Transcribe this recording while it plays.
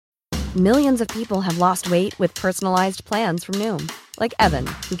Millions of people have lost weight with personalized plans from Noom. Like Evan,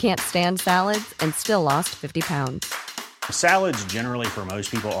 who can't stand salads and still lost 50 pounds. Salads generally for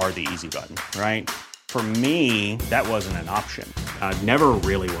most people are the easy button, right? For me, that wasn't an option. I never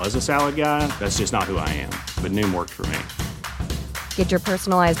really was a salad guy. That's just not who I am. But Noom worked for me. Get your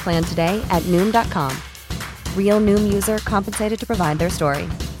personalized plan today at Noom.com. Real Noom user compensated to provide their story.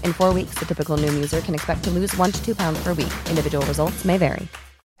 In 4 weeks, the typical Noom user can expect to lose 1 to 2 pounds per week. Individual results may vary.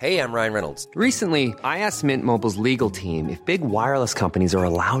 Hey, I'm Ryan Reynolds. Recently, I asked Mint Mobile's legal team if big wireless companies are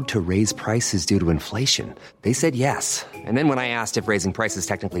allowed to raise prices due to inflation. They said yes. And then when I asked if raising prices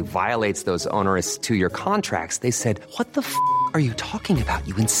technically violates those onerous 2-year contracts, they said, "What the f*** are you talking about,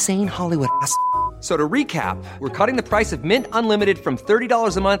 you insane Hollywood ass?" So to recap, we're cutting the price of Mint Unlimited from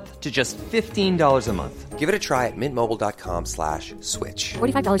 $30 a month to just $15 a month. Give it a try at mintmobile.com/switch.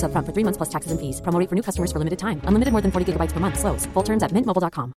 $45 up front for 3 months plus taxes and fees. Promo rate for new customers for limited time. Unlimited more than 40 gigabytes per month. Slows full terms at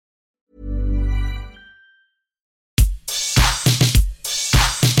mintmobile.com.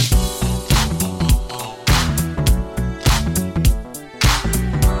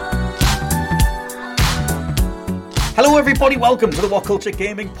 Hello everybody, welcome to the What Culture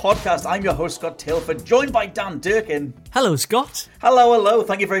Gaming Podcast. I'm your host Scott Tilford, joined by Dan Durkin. Hello Scott. Hello,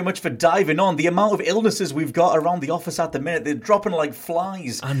 thank you very much for diving on. The amount of illnesses we've got around the office at the minute, they're dropping like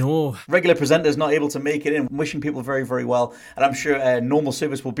flies. I know. Regular presenters not able to make it in, wishing people very, very well, and I'm sure normal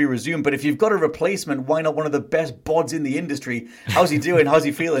service will be resumed, but if you've got a replacement, why not one of the best bods in the industry? How's he doing? How's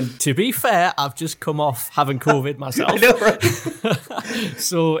he feeling? To be fair, I've just come off having COVID myself. I know, right?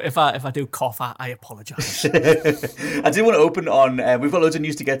 So if I do cough, I apologise. I do want to open on, we've got loads of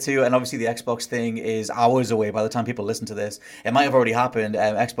news to get to, and obviously the Xbox thing is hours away by the time people listen to this. It might have already happened.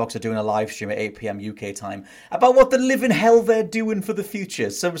 Xbox are doing a live stream at 8 p.m. UK time about what the living hell they're doing for the future.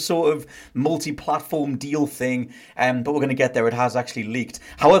 Some sort of multi-platform deal thing, but we're going to get there. It has actually leaked.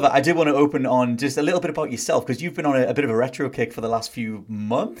 However, I did want to open on just a little bit about yourself, because you've been on a bit of a retro kick for the last few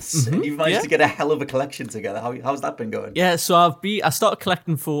months. Mm-hmm. And you've managed to get a hell of a collection together. How's that been going? Yeah, so I started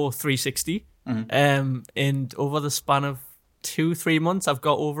collecting for 360. Mm-hmm. And over the span of 2-3 months, I've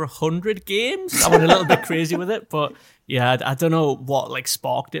got over 100 games. I went a little bit crazy with it, but yeah, I don't know what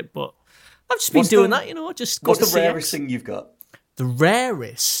sparked it, but I've just been doing that, just go to What's the rarest thing you've got? The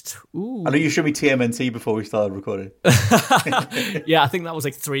rarest? Ooh. I know you showed me TMNT before we started recording. Yeah, I think that was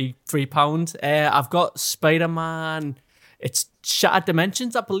like £3. I've got Spider-Man. It's Shattered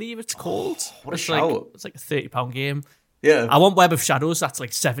Dimensions, I believe it's called. What a shout. It's like a £30 game. Yeah. I want Web of Shadows. That's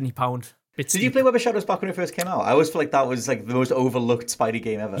like £70. Did you play Web of Shadows back when it first came out? I always feel like that was like the most overlooked Spidey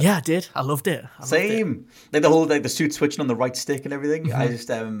game ever. Yeah, I did. I loved it. Same. Like the whole the suit switching on the right stick and everything. Mm-hmm. I just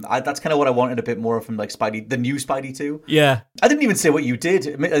that's kind of what I wanted a bit more from like Spidey, the new Spidey 2. Yeah. I didn't even say what you did.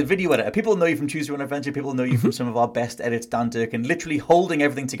 A video editor. People know you from Choose Your Own Adventure. People know you from some of our best edits, Dan Durkin, literally holding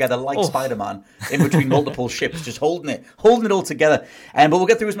everything together like Spider-Man in between multiple ships, just holding it all together. But we'll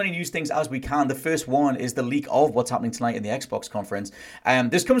get through as many news things as we can. The first one is the leak of what's happening tonight in the Xbox conference.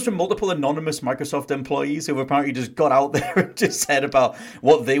 This comes from multiple anonymous Microsoft employees who have apparently just got out there and just said about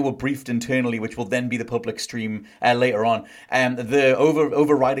what they were briefed internally, which will then be the public stream later on. The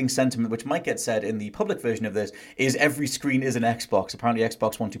overriding sentiment, which might get said in the public version of this, is every screen is an Xbox. Apparently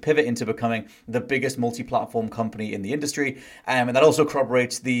Xbox want to pivot into becoming the biggest multi-platform company in the industry. And that also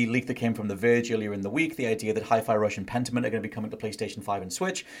corroborates the leak that came from The Verge earlier in the week, the idea that Hi-Fi Rush and Pentiment are going to be coming to PlayStation 5 and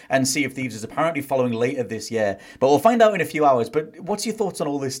Switch, and Sea of Thieves is apparently following later this year. But we'll find out in a few hours. But what's your thoughts on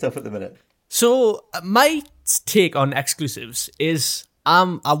all this stuff at the minute? So my take on exclusives is I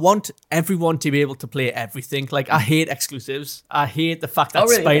want everyone to be able to play everything. Like, I hate exclusives. I hate the fact that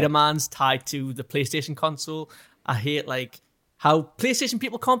Spider-Man's tied to the PlayStation console. I hate how PlayStation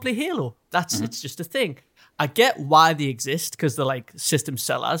people can't play Halo. It's just a thing. I get why they exist because they're like system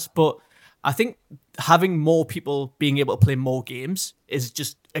sellers, but I think having more people being able to play more games is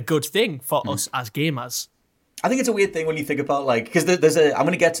just a good thing for us as gamers. I think it's a weird thing when you think about, because there's I'm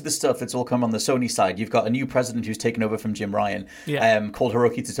going to get to the stuff that's all come on the Sony side. You've got a new president who's taken over from Jim Ryan, called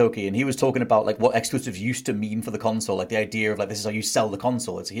Hiroki Totoki, and he was talking about what exclusives used to mean for the console, like the idea of this is how you sell the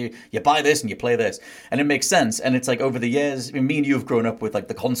console. It's here, you buy this and you play this, and it makes sense. And it's over the years, me and you have grown up with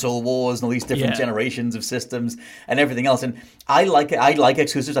the console wars and all these different generations of systems and everything else. And I like it. I like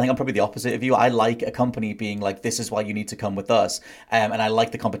exclusives. I think I'm probably the opposite of you. I like a company being this is why you need to come with us, and I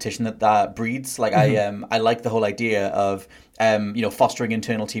like the competition that breeds. I like the whole idea of fostering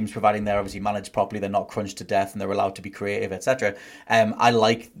internal teams, providing they're obviously managed properly, they're not crunched to death, and they're allowed to be creative, etc. I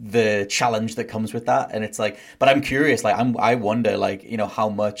like the challenge that comes with that, and it's like, but I'm curious, like I wonder, like, how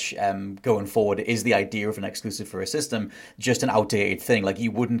much going forward is the idea of an exclusive for a system just an outdated thing? Like,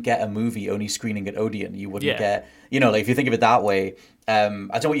 you wouldn't get a movie only screening at Odeon, you wouldn't get, like, if you think of it that way. I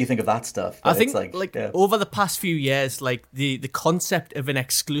don't know what you think of that stuff. I think over the past few years, like the concept of an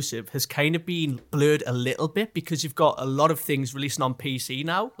exclusive has kind of been blurred a little bit, because you've got a lot of things releasing on PC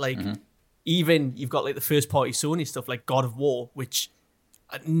now. Like even you've got like the first party Sony stuff like God of War, which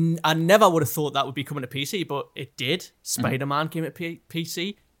I never would have thought that would be coming to PC, but it did. Spider-Man came to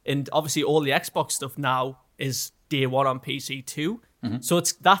PC, and obviously all the Xbox stuff now is day one on PC too. So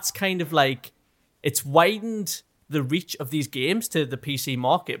that's kind of like, it's widened the reach of these games to the PC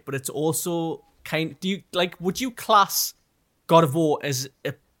market, but it's also would you class God of War as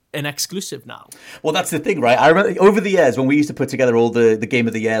an exclusive now? Well, that's the thing, right? I remember over the years when we used to put together all the Game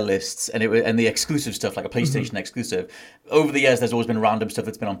of the Year lists and the exclusive stuff, like a PlayStation exclusive. Over the years, there's always been random stuff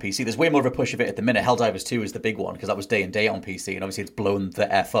that's been on PC. There's way more of a push of it at the minute. Helldivers 2 is the big one, because that was day and day on PC, and obviously it's blown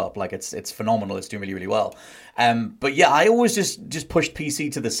the F up. Like, it's phenomenal. It's doing really, really well. But yeah, I always just pushed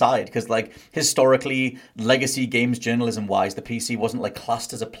PC to the side, because like historically, legacy games journalism wise, the PC wasn't like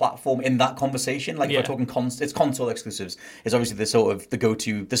classed as a platform in that conversation. Like, if we're talking it's console exclusives, is obviously the sort of the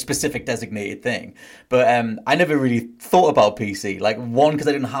go-to, the specific designated thing. But I never really thought about PC. Like, one, because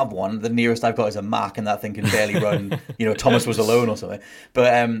I didn't have one. The nearest I've got is a Mac, and that thing can barely run Thomas Was Alone or something.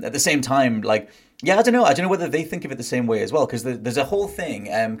 But at the same time, like, yeah, I don't know whether they think of it the same way as well, because there's a whole thing,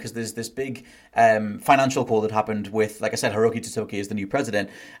 because there's this big financial call that happened with, like I said, Hiroki Totoki is the new president,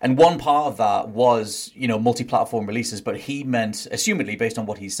 and one part of that was, multi-platform releases, but he meant, assumedly, based on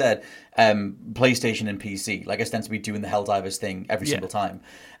what he said, PlayStation and PC, like ostensibly doing the Helldivers thing every single time.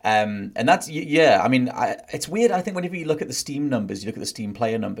 And that's, I mean, it's weird. I think whenever you look at the Steam numbers, you look at the Steam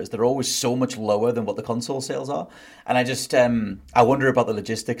player numbers, they're always so much lower than what the console sales are. And I just, I wonder about the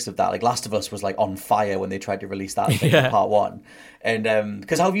logistics of that. Like, Last of Us was like on fire when they tried to release that thing in part one. And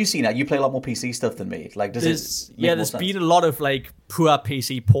because how have you seen that? You play a lot more PC stuff than me. Like, there's been a lot of like poor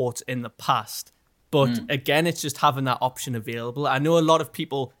PC ports in the past. But again, it's just having that option available. I know a lot of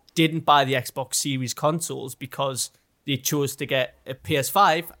people didn't buy the Xbox Series consoles because they chose to get a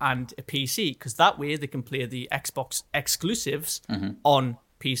PS5 and a PC, because that way they can play the Xbox exclusives on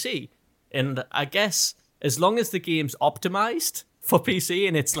PC. And I guess as long as the game's optimized for PC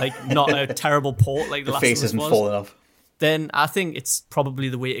and it's like not a terrible port like the last face isn't falling off, then I think it's probably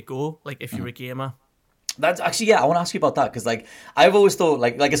the way to go. Like, if you're a gamer. That's actually, I want to ask you about that, because like I've always thought,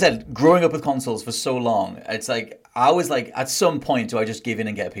 like I said, growing up with consoles for so long, it's like I was like, at some point, do I just give in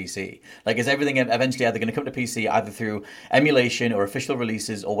and get a PC? Like, is everything eventually either going to come to PC either through emulation or official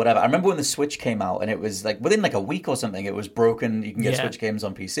releases or whatever? I remember when the Switch came out, and it was like within like a week or something, it was broken. You can get Switch games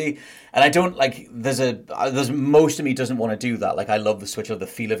on PC, and I don't like. There's most of me doesn't want to do that. Like, I love the Switch, I love the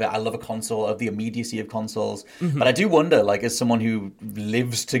feel of it. I love a console, I love the immediacy of consoles. But I do wonder, like, as someone who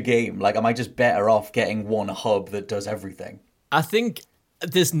lives to game, like, am I just better off getting one hub that does everything? I think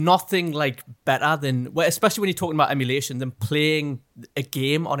there's nothing like better than, especially when you're talking about emulation, than playing a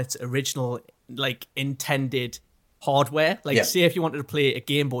game on its original like intended hardware. Like, say if you wanted to play a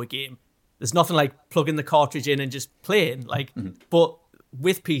Game Boy game, there's nothing like plugging the cartridge in and just playing. Like, but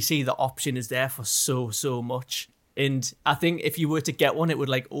with PC, the option is there for so much. And I think if you were to get one, it would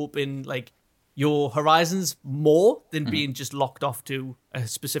like open like your horizons more than being just locked off to a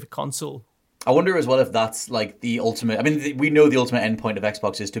specific console. I wonder as well if that's like the ultimate. I mean, we know the ultimate endpoint of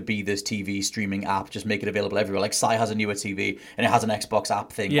Xbox is to be this TV streaming app, just make it available everywhere. Like, Sai has a newer TV and it has an Xbox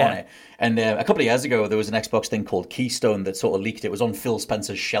app thing on it. And a couple of years ago, there was an Xbox thing called Keystone that sort of leaked. It was on Phil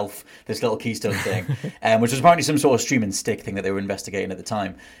Spencer's shelf, this little Keystone thing, which was apparently some sort of streaming stick thing that they were investigating at the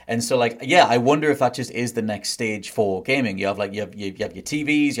time. And so, like, I wonder if that just is the next stage for gaming. You have like you have your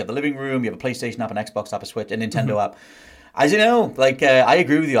TVs, you have the living room, you have a PlayStation app, an Xbox app, a Switch, a Nintendo app. I don't know. Like, I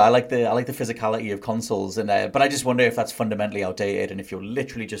agree with you. I like the physicality of consoles, and but I just wonder if that's fundamentally outdated, and if you're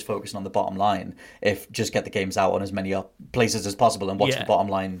literally just focusing on the bottom line, if just get the games out on as many places as possible and watch the bottom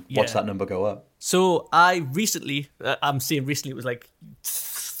line, watch that number go up. So I recently, I'm saying recently, it was like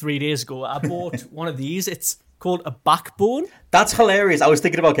 3 days ago, I bought one of these. It's called a Backbone. That's hilarious. I was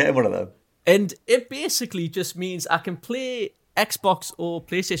thinking about getting one of them. And it basically just means I can play Xbox or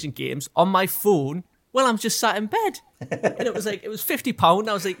PlayStation games on my phone while I'm just sat in bed. And it was £50.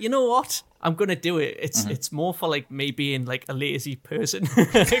 I was like, you know what? I'm going to do it. It's more for like me being like a lazy person.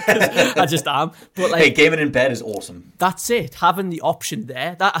 Because I just am. But like, hey, gaming in bed is awesome. That's it. Having the option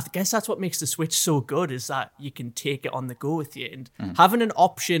there. I guess that's what makes the Switch so good, is that you can take it on the go with you. And having an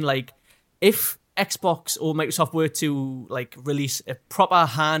option, like, if Xbox or Microsoft were to like release a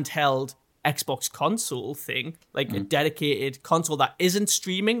proper handheld Xbox console thing, like a dedicated console that isn't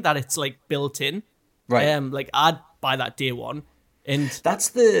streaming, that it's like built in, right? Like I'd buy that day one. And that's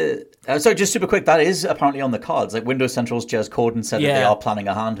the so just super quick. That is apparently on the cards. Like Windows Central's Jez Corden said that they are planning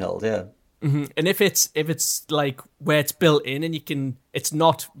a handheld. Yeah. Mm-hmm. And if it's like where it's built in and it's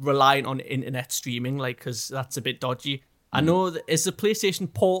not relying on internet streaming, like, because that's a bit dodgy. I know is the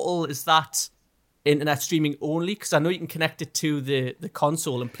PlayStation Portal, is that internet streaming only? Because I know you can connect it to the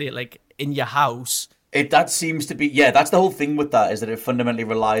console and play it like in your house. That seems to be, that's the whole thing with that, is that it fundamentally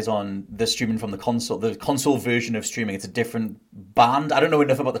relies on the streaming from the console version of streaming. It's a different band. I don't know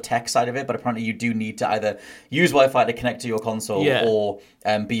enough about the tech side of it, but apparently you do need to either use Wi-Fi to connect to your console or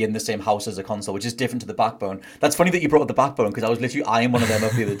be in the same house as a console, which is different to the backbone. That's funny that you brought up the backbone, because I was literally eyeing one of them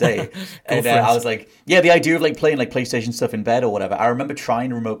up the other day. And I was like, the idea of like playing like PlayStation stuff in bed or whatever. I remember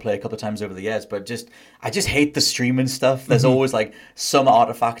trying remote play a couple of times over the years, but I just hate the streaming stuff. There's always like some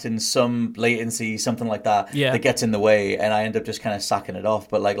artifact and some latency, something like that gets in the way, and I end up just kind of sacking it off.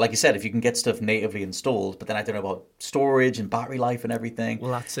 But like you said, if you can get stuff natively installed, but then I don't know about storage and battery life and everything.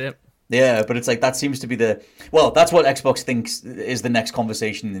 Well, that's it. Yeah, but it's like that seems to be that's what Xbox thinks is the next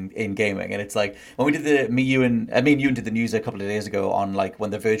conversation in gaming. And it's like when we did me and you did the news a couple of days ago on like when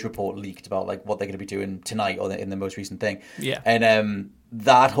the Verge report leaked about like what they're going to be doing tonight or in the most recent thing. Yeah. And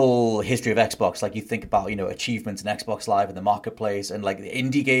that whole history of Xbox, like you think about, achievements in Xbox Live in the marketplace and like the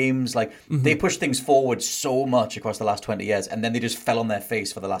indie games, like they pushed things forward so much across the last 20 years, and then they just fell on their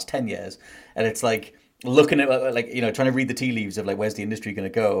face for the last 10 years. And it's like looking at like, trying to read the tea leaves of like, where's the industry going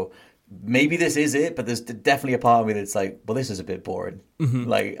to go? Maybe this is it, but there's definitely a part of me that's like, well, this is a bit boring.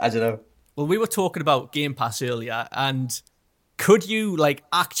 Like, I don't know. Well, we were talking about Game Pass earlier, and could you like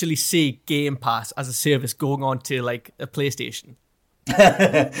actually see Game Pass as a service going on to like a PlayStation? We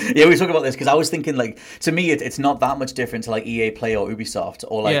were talking about this because I was thinking, like, to me it's not that much different to like EA Play or Ubisoft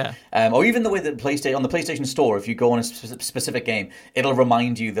or like or even the way that PlayStation on the PlayStation Store, if you go on a specific game, it'll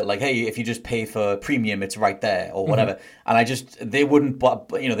remind you that like, hey, if you just pay for premium, it's right there or whatever. And they wouldn't,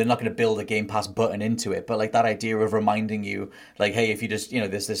 they're not going to build a Game Pass button into it, but like that idea of reminding you like, hey, if you just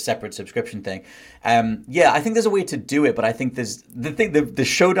there's this separate subscription thing. I think there's a way to do it, but I think there's the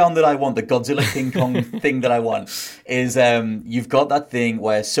showdown that I want, the Godzilla King Kong thing that I want is you've got that thing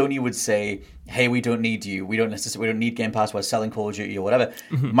where Sony would say, hey, we don't need you. We don't need Game Pass. We're selling Call of Duty or whatever.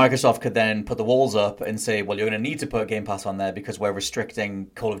 Microsoft could then put the walls up and say, well, you're going to need to put Game Pass on there because we're restricting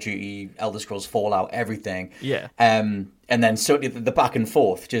Call of Duty, Elder Scrolls, Fallout, everything. Yeah. And then Sony, the back and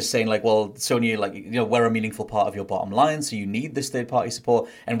forth, just saying like, well, Sony, like, we're a meaningful part of your bottom line, so you need this third-party support,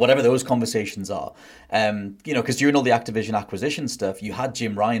 and whatever those conversations are. Because during all the Activision acquisition stuff, you had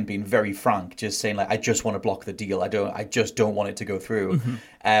Jim Ryan being very frank, just saying like, I just want to block the deal. I just don't want it to go through.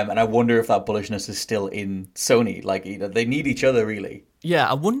 And I wonder if that bullishness is still in Sony. Like, they need each other, really. Yeah,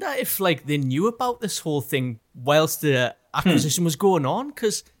 I wonder if like they knew about this whole thing whilst the acquisition was going on,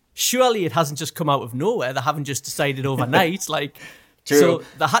 because surely it hasn't just come out of nowhere. They haven't just decided overnight. Like, True. So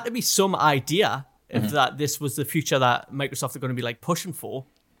there had to be some idea if that this was the future that Microsoft are going to be like pushing for.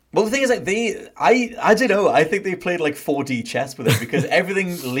 Well, the thing is, like, I don't know. I think they played like 4D chess with it because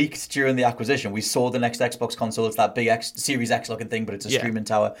everything leaked during the acquisition. We saw the next Xbox console. It's that big Series X looking thing, but it's a streaming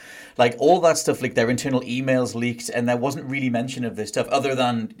tower. Like, all that stuff leaked. Their internal emails leaked, and there wasn't really mention of this stuff other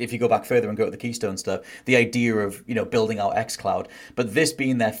than, if you go back further and go to the Keystone stuff, the idea of, building out xCloud. But this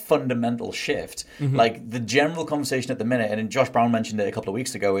being their fundamental shift, like, the general conversation at the minute, and Josh Brown mentioned it a couple of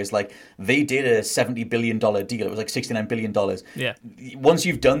weeks ago, is like, they did a $70 billion deal. It was like $69 billion. Yeah. Once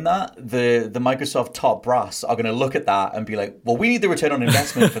you've done that, the Microsoft top brass are going to look at that and be like, well, we need the return on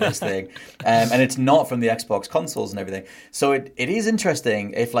investment for this thing, and it's not from the Xbox consoles and everything. So it is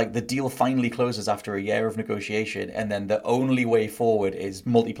interesting if like the deal finally closes after a year of negotiation, and then the only way forward is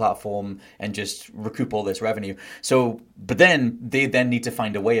multi-platform and just recoup all this revenue. So, but then they need to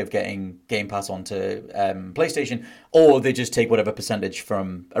find a way of getting Game Pass onto PlayStation, or they just take whatever percentage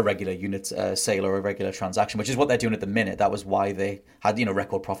from a regular unit sale or a regular transaction, which is what they're doing at the minute. That was why they had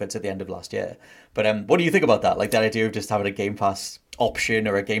record profits at the end of last year. But what do you think about that? Like that idea of just having a Game Pass option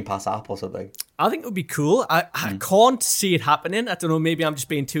or a Game Pass app or something? I think it would be cool. I can't see it happening. I don't know, maybe I'm just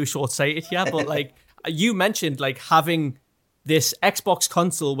being too short-sighted here, but like you mentioned, like having this Xbox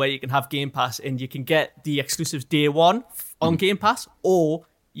console where you can have Game Pass and you can get the exclusives day one on Game Pass, or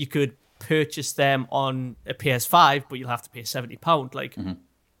you could purchase them on a PS5, but you'll have to pay £70. Like,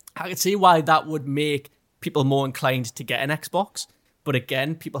 I could see why that would make people more inclined to get an Xbox. But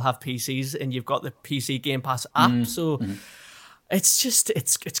again, people have PCs, and you've got the PC Game Pass app, so it's just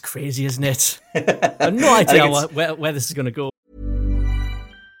it's crazy, isn't it? I have no idea where this is going to go.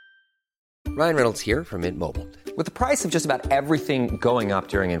 Ryan Reynolds here from Mint Mobile. With the price of just about everything going up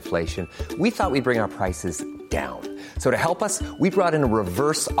during inflation, we thought we'd bring our prices down. So to help us, we brought in a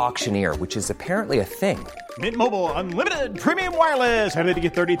reverse auctioneer, which is apparently a thing. Mint Mobile Unlimited Premium Wireless. How to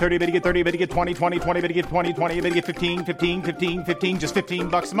get 30, 30, bit to get 30, bit to get 20, 20, 20, bit to get 20, 20, bit to get 15, 15, 15, 15, just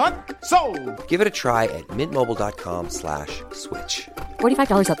 $15 a month? Sold! Give it a try at mintmobile.com/switch.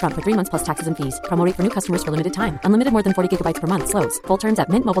 $45 up front for 3 months plus taxes and fees. Promo rate for new customers for limited time. Unlimited more than 40 gigabytes per month. Slows full terms at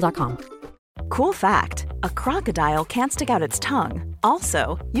mintmobile.com. Cool fact, a crocodile can't stick out its tongue.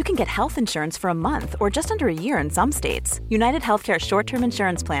 Also, you can get health insurance for a month or just under a year in some states. United Healthcare short-term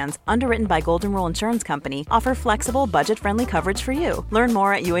insurance plans, underwritten by Golden Rule Insurance Company, offer flexible, budget-friendly coverage for you. Learn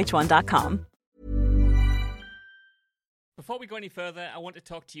more at uh1.com. Before we go any further, I want to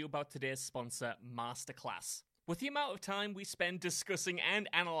talk to you about today's sponsor, Masterclass. With the amount of time we spend discussing and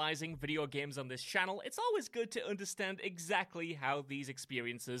analysing video games on this channel, it's always good to understand exactly how these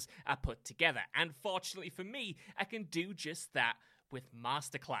experiences are put together. And fortunately for me, I can do just that with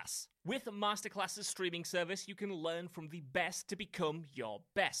Masterclass. With Masterclass's streaming service, you can learn from the best to become your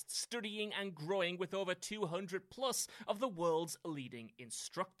best, studying and growing with over 200 plus of the world's leading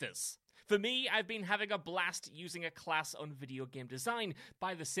instructors. For me, I've been having a blast using a class on video game design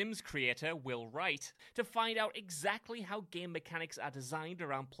by The Sims creator Will Wright to find out exactly how game mechanics are designed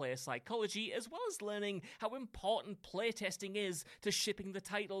around player psychology, as well as learning how important playtesting is to shipping the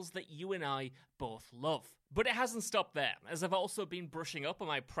titles that you and I both love. But it hasn't stopped there, as I've also been brushing up on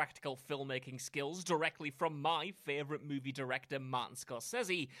my practical filmmaking skills directly from my favourite movie director Martin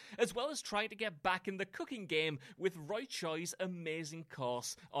Scorsese, as well as trying to get back in the cooking game with Roy Choi's amazing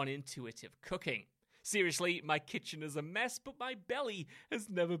course on intuitive cooking. Seriously, my kitchen is a mess, but my belly has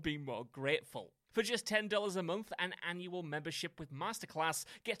never been more grateful. For just $10 a month, an annual membership with Masterclass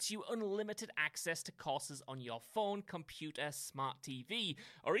gets you unlimited access to courses on your phone, computer, smart TV,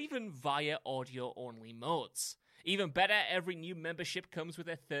 or even via audio-only modes. Even better, every new membership comes with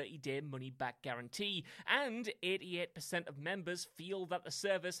a 30-day money-back guarantee, and 88% of members feel that the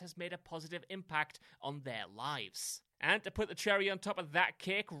service has made a positive impact on their lives. And to put the cherry on top of that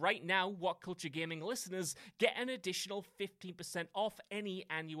cake, right now, What Culture Gaming listeners get an additional 15% off any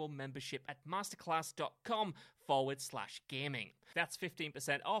annual membership at masterclass.com/gaming. That's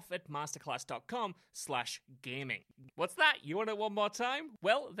 15% off at masterclass.com/gaming. What's that? You want it one more time?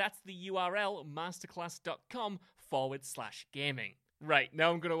 Well, that's the URL, masterclass.com/gaming. Right,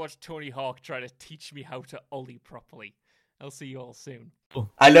 now I'm going to watch Tony Hawk try to teach me how to ollie properly. I'll see you all soon.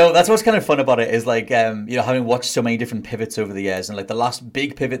 I know, that's what's kind of fun about it is like, having watched so many different pivots over the years, and like the last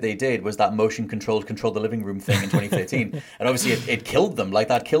big pivot they did was that motion controlled control the living room thing in 2013. And obviously it killed them, like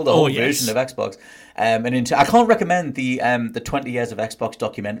that killed the whole version of Xbox. I can't recommend the 20 years of Xbox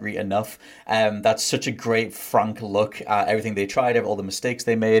documentary enough. That's such a great, frank look at everything they tried, all the mistakes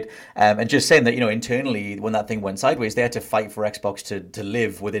they made, and just saying that, internally when that thing went sideways, they had to fight for Xbox to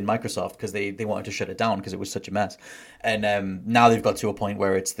live within Microsoft because they wanted to shut it down because it was such a mess. And now they've got to a point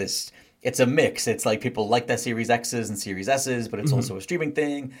where it's a mix. It's like people like their Series X's and Series S's, but it's also a streaming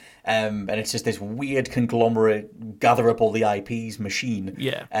thing. And it's just this weird conglomerate, gather up all the IPs machine.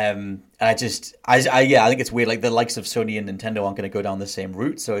 Yeah. I think it's weird. Like the likes of Sony and Nintendo aren't going to go down the same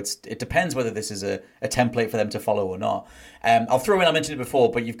route. So it depends whether this is a template for them to follow or not. I'll throw in, I mentioned it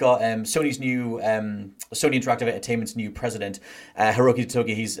before, but you've got Sony's new, Sony Interactive Entertainment's new president, Hiroki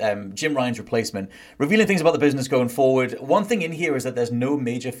Totogi. He's Jim Ryan's replacement, revealing things about the business going forward. One thing in here is that there's no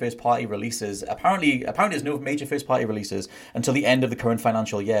major first-party releases. Apparently there's no major first-party releases until the end of the current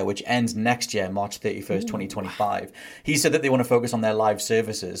financial year, which ends next year, March 31st, 2025. He said that they want to focus on their live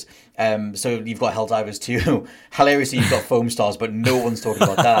services. So you've got Helldivers 2. Hilariously, you've got Foam Stars, but no one's talking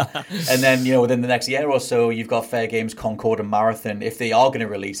about that. And then, within the next year or so, you've got Fair Games, Concord, and Marathon. If they are going to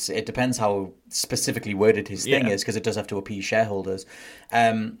release, it depends how specifically worded his thing is, because it does have to appease shareholders.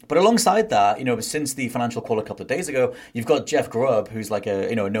 But alongside that, since the financial call a couple of days ago, you've got Jeff Grubb, who's like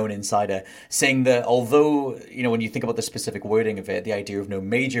a known insider, saying that although, when you think about the specific wording of it, the idea of no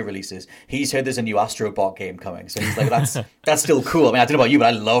major releases, he's heard there's a new Astro Bot game coming. So he's like, that's still cool. I mean, I don't know about you, but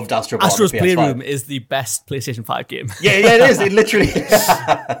I loved Astro Bot. Astro's Playroom is the best PlayStation 5 game. Yeah, it is. It literally.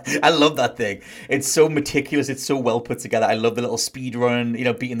 I love that thing. It's so meticulous. It's so well put together. I love the little speed run,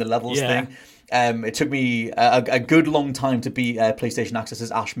 beating the levels thing. It took me a good long time to beat PlayStation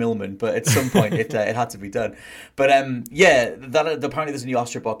Access's Ash Millman, but at some point it had to be done. But apparently there's a new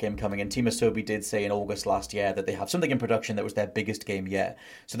Astro Bot game coming, and Team Asobi did say in August last year that they have something in production that was their biggest game yet.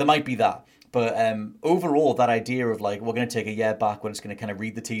 So there might be that. But overall, that idea of like, we're going to take a year back, we're just going to kind of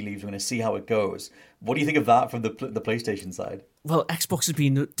read the tea leaves, we're going to see how it goes. What do you think of that from the PlayStation side? Well, Xbox has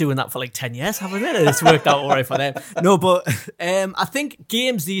been doing that for like 10 years, haven't they? And it's worked out all right for them. No, but I think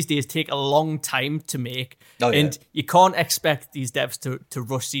games these days take a long time to make. And you can't expect these devs to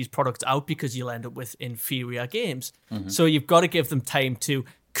rush these products out because you'll end up with inferior games. Mm-hmm. So you've got to give them time to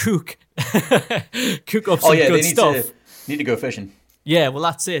cook up some good stuff. Need to go fishing. Yeah, well,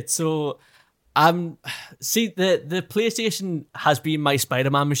 that's it. So, see, the PlayStation has been my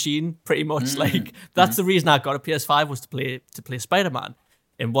Spider-Man machine pretty much. That's the reason I got a PS5 was to play Spider-Man.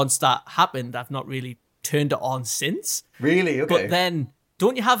 And once that happened, I've not really turned it on since. Really? Okay. But then,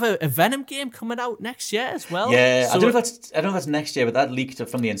 don't you have a Venom game coming out next year as well? Yeah, so I don't know if that's next year, but that leaked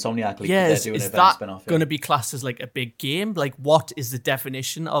from the Insomniac leak. Yeah, they're doing is a Venom that spin-off, going to be classed as like a big game? Like, what is the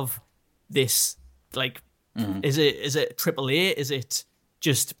definition of this? Like, is it AAA? Is it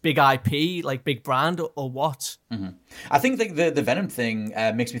just big IP, like big brand, or what? Mm-hmm. I think the Venom thing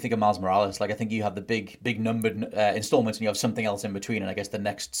makes me think of Miles Morales. Like, I think you have the big numbered installments, and you have something else in between, and I guess the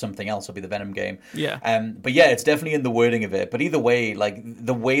next something else will be the Venom game. Yeah. But yeah, it's definitely in the wording of it. But either way, like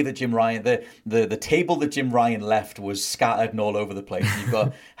the way that Jim Ryan, the table that Jim Ryan left was scattered and all over the place. And you've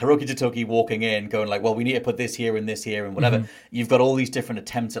got Hiroki Totoki walking in, going like, well, we need to put this here and this here and whatever. Mm-hmm. You've got all these different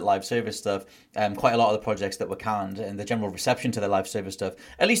attempts at live service stuff. Quite a lot of the projects that were canned, and the general reception to the live service stuff,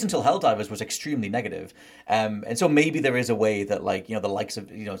 at least until Helldivers, was extremely negative. And so maybe there is a way that, like, you know, the likes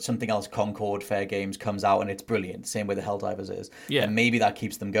of, you know, something else, Concord, Fair Games comes out and it's brilliant, same way the Helldivers is. Yeah. And maybe that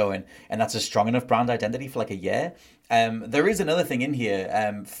keeps them going. And that's a strong enough brand identity for like a year. There is another thing in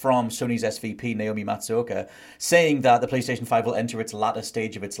here from Sony's SVP, Naomi Matsuoka, saying that the PlayStation 5 will enter its latter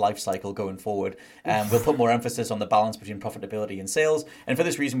stage of its life cycle going forward. We'll put more emphasis on the balance between profitability and sales. And for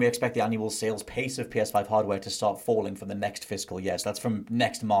this reason, we expect the annual sales pace of PS5 hardware to start falling from the next fiscal year. So that's from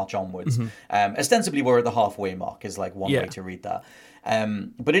next March onwards. Mm-hmm. Ostensibly, we're at the halfway mark is like one way to read that.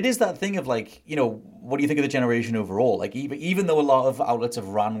 But it is that thing of like, you know, what do you think of the generation overall? Like, even though a lot of outlets have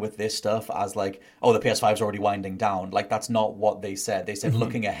ran with this stuff as like, oh, the PS5's already winding down, like that's not what they said. They said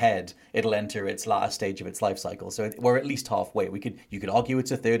looking ahead, it'll enter its latter stage of its life cycle. So we're at least halfway. You could argue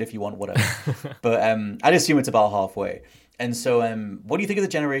it's a third if you want, whatever. But I'd assume it's about halfway. And so, what do you think of the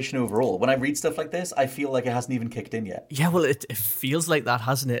generation overall? When I read stuff like this, I feel like it hasn't even kicked in yet. Yeah, well, it feels like that,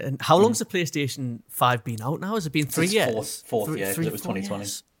 hasn't it? And how long's the PlayStation 5 been out now? Has it been 3 years? Fourth year, because it was 2020.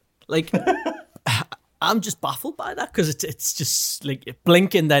 Years. Like, I'm just baffled by that, because it's just like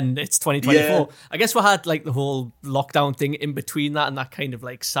blink and then it's 2024. Yeah. I guess we had like the whole lockdown thing in between that and that kind of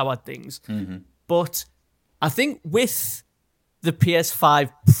like soured things. Mm-hmm. But I think with the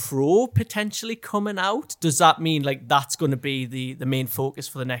PS5 Pro potentially coming out, does that mean like that's going to be the main focus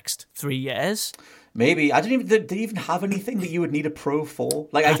for the next 3 years? Maybe. Did they even have anything that you would need a Pro for?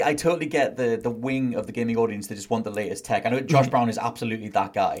 Like, I totally get the wing of the gaming audience that just want the latest tech. I know Josh Brown is absolutely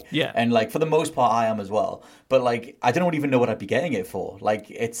that guy. Yeah. And, like, for the most part, I am as well. But, like, I don't even know what I'd be getting it for.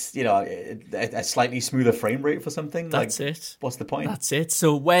 Like, it's, you know, a slightly smoother frame rate for something. That's like, it. What's the point? That's it.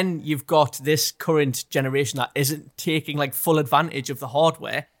 So when you've got this current generation that isn't taking, like, full advantage of the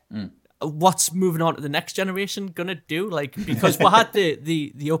hardware, what's moving on to the next generation gonna do? Like, because we had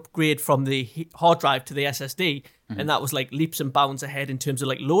the upgrade from the hard drive to the SSD, and that was like leaps and bounds ahead in terms of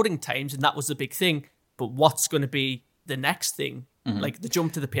like loading times, and that was the big thing. But what's going to be the next thing? Like the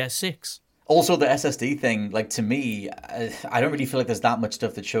jump to the PS6? Also, the SSD thing, like, to me, I don't really feel like there's that much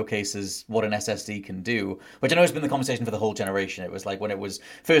stuff that showcases what an SSD can do, which I know has been the conversation for the whole generation. It was like when it was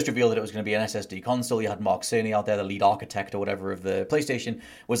first revealed that it was going to be an SSD console, you had Mark Cerny out there, the lead architect or whatever of the PlayStation,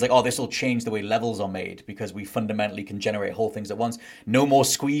 was like, oh, this will change the way levels are made because we fundamentally can generate whole things at once. No more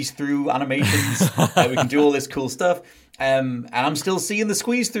squeeze-through animations. We can do all this cool stuff. And I'm still seeing the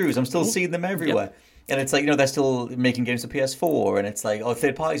squeeze-throughs. I'm still seeing them everywhere. Yep. And it's like, you know, they're still making games for PS4, and it's like, oh,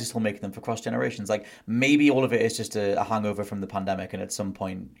 third parties are still making them for cross generations. Like, maybe all of it is just a hangover from the pandemic, and at some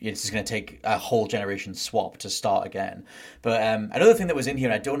point it's just going to take a whole generation swap to start again. But another thing that was in here,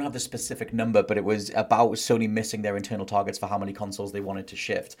 and I don't have the specific number, but it was about Sony missing their internal targets for how many consoles they wanted to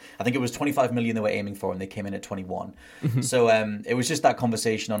shift. I think it was 25 million they were aiming for, and they came in at 21. So it was just that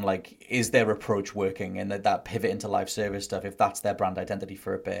conversation on, like, is their approach working, and that pivot into live service stuff, if that's their brand identity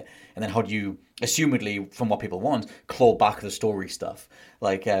for a bit, and then how do you, assumedly from what people want, claw back the story stuff.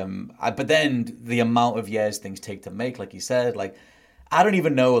 Like, but then the amount of years things take to make, like you said, like, I don't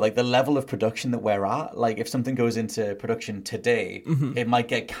even know, like, the level of production that we're at. Like, if something goes into production today, it might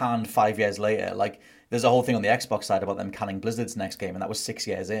get canned 5 years later. Like, there's a whole thing on the Xbox side about them canning Blizzard's next game, and that was 6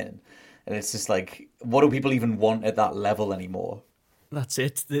 years in. And it's just like, what do people even want at that level anymore? That's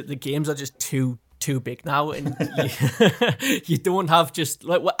it. The games are just too too big now, and you don't have just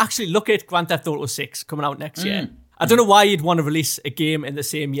like. Well, actually, look at Grand Theft Auto 6 coming out next year. I don't know why you'd want to release a game in the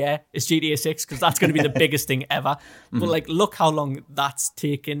same year as GTA 6, because that's going to be the biggest thing ever. But like, look how long that's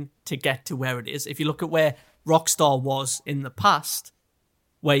taken to get to where it is. If you look at where Rockstar was in the past,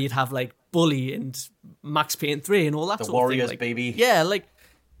 where you'd have like Bully and Max Payne 3 and all that the sort Warriors, of thing. Like, baby. Yeah, like,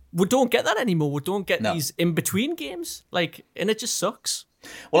 we don't get that anymore. We don't get these in-between games. Like, and it just sucks.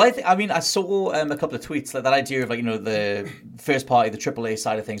 Well, I saw a couple of tweets, like that idea of like, the first party, the AAA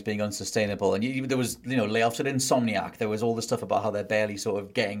side of things being unsustainable, and there was layoffs at Insomniac. There was all this stuff about how they're barely sort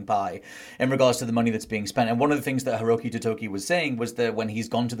of getting by in regards to the money that's being spent. And one of the things that Hiroki Totoki was saying was that when he's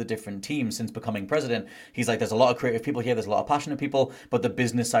gone to the different teams since becoming president, he's like, there's a lot of creative people here, there's a lot of passionate people, but the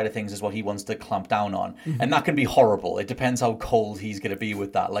business side of things is what he wants to clamp down on, and that can be horrible. It depends how cold he's going to be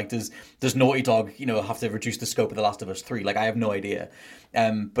with that. Like, does Naughty Dog have to reduce the scope of The Last of Us 3? Like, I have no idea.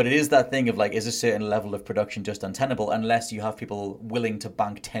 But it is that thing of like, is a certain level of production just untenable unless you have people willing to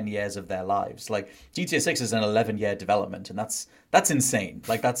bank 10 years of their lives? Like, GTA 6 is an 11-year development, and that's insane.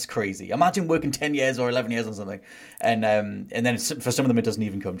 Like, that's crazy. Imagine working 10 years or 11 years on something, and then for some of them it doesn't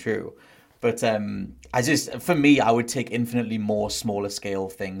even come true. But for me, I would take infinitely more smaller scale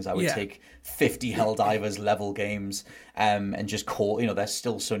things. I would take 50 Helldivers level games, and just call, they're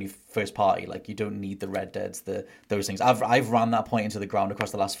still Sony first party. Like, you don't need the Red Deads, those things. I've ran that point into the ground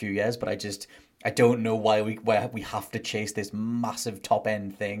across the last few years, but I don't know why we have to chase this massive top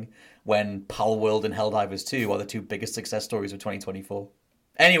end thing when Palworld and Helldivers 2 are the two biggest success stories of 2024.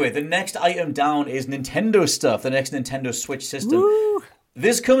 Anyway, the next item down is Nintendo stuff. The next Nintendo Switch system. Woo!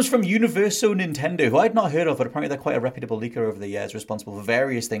 This comes from Universo Nintendo, who I'd not heard of, but apparently they're quite a reputable leaker over the years, responsible for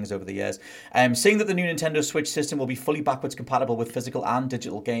various things over the years. Saying that the new Nintendo Switch system will be fully backwards compatible with physical and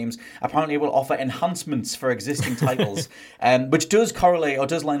digital games. Apparently it will offer enhancements for existing titles, which does correlate or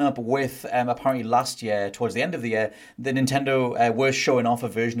does line up with, apparently last year, towards the end of the year, the Nintendo were showing off a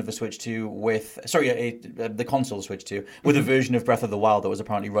version of the Switch 2 with, the console Switch 2, with a version of Breath of the Wild that was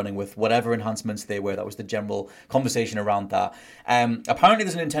apparently running with whatever enhancements they were. That was the general conversation around that. Apparently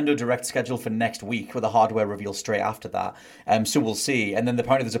there's a Nintendo Direct scheduled for next week with a hardware reveal straight after that. So we'll see. And then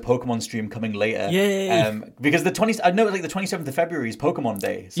apparently there's a Pokemon stream coming later. Yay! Because the 27th of February is Pokemon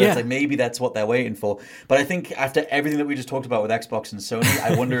Day. So it's like maybe that's what they're waiting for. But I think after everything that we just talked about with Xbox and Sony,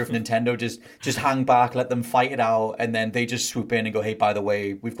 I wonder if Nintendo just hang back, let them fight it out, and then they just swoop in and go, hey, by the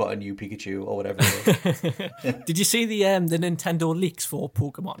way, we've got a new Pikachu or whatever it is. Did you see the Nintendo leaks for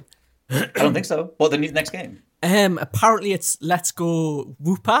Pokemon? I don't think so. What, the next game? Apparently it's Let's Go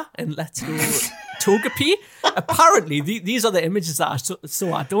Wooper and Let's Go Togepi. Apparently these are the images that I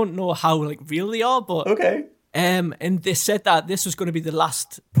so I don't know how like real they are, but okay. And they said that this was going to be the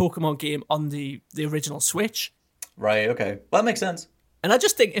last Pokemon game on the original Switch. Right. Okay. Well, that makes sense. And I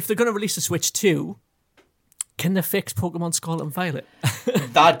just think if they're going to release a Switch 2, can they fix Pokemon Scarlet and Violet?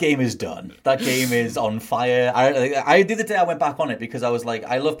 That game is done. That game is on fire. I the other day I went back on it because I was like,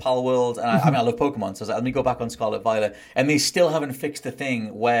 I love Palworld and I love Pokemon, so I was like, let me go back on Scarlet Violet, and they still haven't fixed the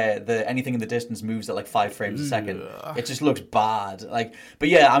thing where anything in the distance moves at like 5 frames a second. It just looks bad. But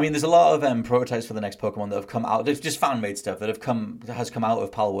yeah, I mean, there's a lot of prototypes for the next Pokemon that have come out. There's just fan made stuff that has come out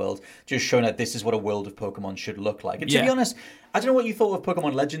of Palworld, just showing that this is what a world of Pokemon should look like. And to be honest, I don't know what you thought of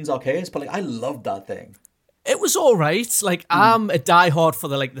Pokemon Legends Arceus, but I loved that thing. It was all right. I'm a diehard for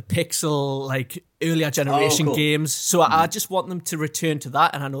the pixel, earlier generation games. So I just want them to return to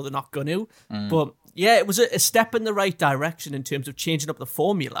that, and I know they're not going to. But yeah, it was a step in the right direction in terms of changing up the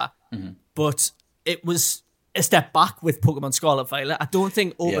formula. But it was a step back with Pokemon Scarlet Violet. I don't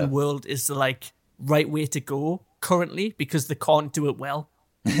think open world is the right way to go currently because they can't do it well.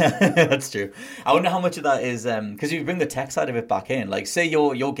 That's true. I wonder how much of that is because you bring the tech side of it back in. Like, say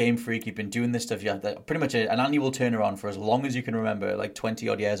you're Game Freak, you've been doing this stuff, you have pretty much an annual turnaround for as long as you can remember, 20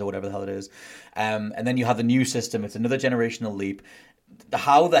 odd years or whatever the hell it is, and then you have the new system. It's another generational leap.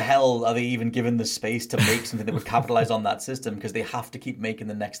 How the hell are they even given the space to make something that would capitalize on that system? Because they have to keep making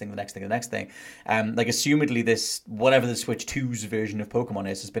the next thing. Assumedly this, whatever the Switch 2's version of Pokemon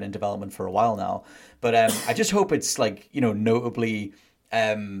is, has been in development for a while now. But I just hope it's notably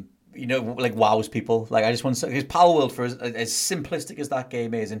wows people. I just want to, because Palworld, for as simplistic as that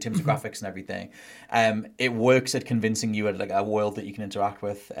game is in terms of graphics and everything, it works at convincing you at a world that you can interact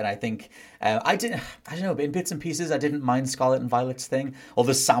with. And I think I don't know, in bits and pieces I didn't mind Scarlet and Violet's thing, all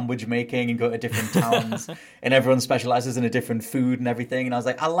the sandwich making and go to different towns and everyone specializes in a different food and everything, and I was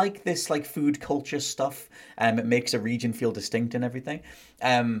like, I like this food culture stuff. It makes a region feel distinct and everything.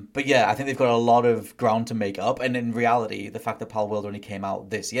 But yeah, I think they've got a lot of ground to make up, and in reality the fact that Palworld only came out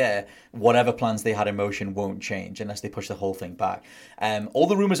this year where whatever plans they had in motion won't change unless they push the whole thing back. All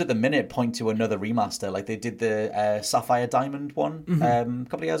the rumors at the minute point to another remaster, like they did the Sapphire Diamond one a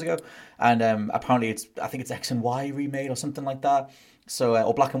couple of years ago, and apparently I think it's X and Y remade or something like that. So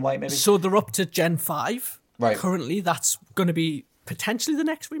or Black and White maybe. So they're up to Gen 5 right currently. That's going to be potentially the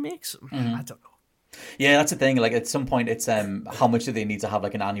next remakes. I don't know. Yeah, that's the thing. Like at some point, it's how much do they need to have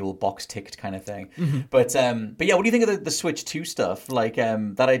like an annual box ticked kind of thing. But yeah, what do you think of the Switch 2 stuff? Like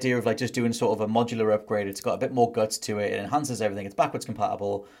that idea of like just doing sort of a modular upgrade. It's got a bit more guts to it. It enhances everything. It's backwards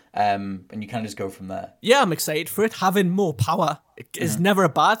compatible, and you kind of just go from there. Yeah, I'm excited for it. Having more power is never a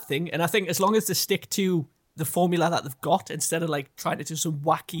bad thing, and I think as long as they stick to the formula that they've got instead of like trying to do some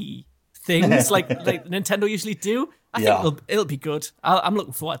wacky things like Nintendo usually do, I think it'll be good. I'm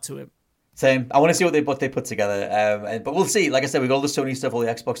looking forward to it. Same. I want to see what they put together. But we'll see. Like I said, we've got all the Sony stuff, all the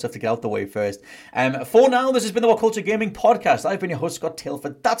Xbox stuff to get out the way first. For now, this has been the What Culture Gaming Podcast. I've been your host, Scott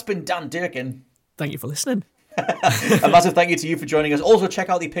Tilford. That's been Dan Durkin. Thank you for listening. A massive thank you to you for joining us. Also, check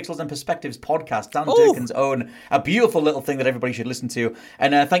out the Pixels and Perspectives podcast, Dan Durkin's own. A beautiful little thing that everybody should listen to.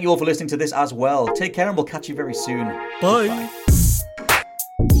 And thank you all for listening to this as well. Take care, and we'll catch you very soon. Bye. Goodbye.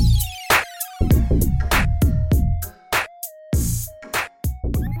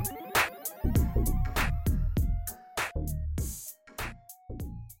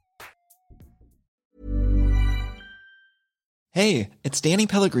 Hey, it's Danny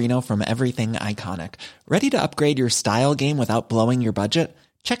Pellegrino from Everything Iconic. Ready to upgrade your style game without blowing your budget?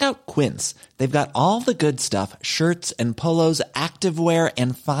 Check out Quince. They've got all the good stuff, shirts and polos, activewear,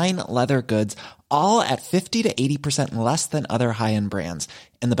 and fine leather goods, all at 50 to 80% less than other high-end brands.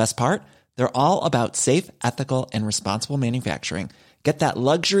 And the best part? They're all about safe, ethical, and responsible manufacturing. Get that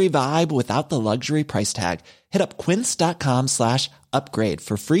luxury vibe without the luxury price tag. Hit up quince.com/upgrade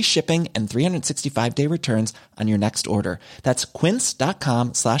for free shipping and 365-day returns on your next order. That's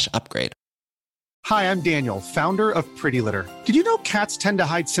quince.com/upgrade. Hi, I'm Daniel, founder of Pretty Litter. Did you know cats tend to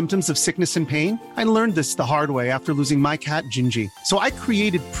hide symptoms of sickness and pain? I learned this the hard way after losing my cat, Gingy. So I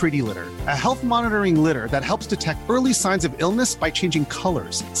created Pretty Litter, a health monitoring litter that helps detect early signs of illness by changing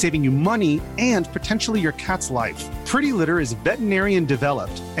colors, saving you money and potentially your cat's life. Pretty Litter is veterinarian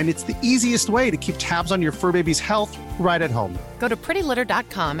developed, and it's the easiest way to keep tabs on your fur baby's health right at home. Go to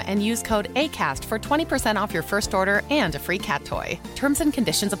prettylitter.com and use code ACAST for 20% off your first order and a free cat toy. Terms and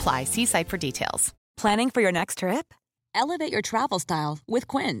conditions apply. See site for details. Planning for your next trip? Elevate your travel style with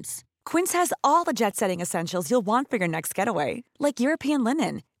Quince. Quince has all the jet-setting essentials you'll want for your next getaway, like European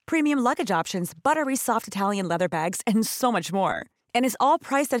linen, premium luggage options, buttery soft Italian leather bags, and so much more. And is all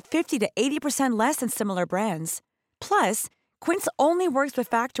priced at 50 to 80% less than similar brands. Plus, Quince only works with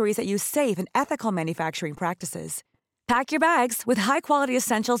factories that use safe and ethical manufacturing practices. Pack your bags with high-quality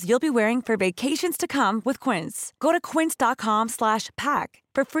essentials you'll be wearing for vacations to come with Quince. Go to quince.com/pack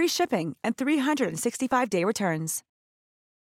for free shipping and 365-day returns.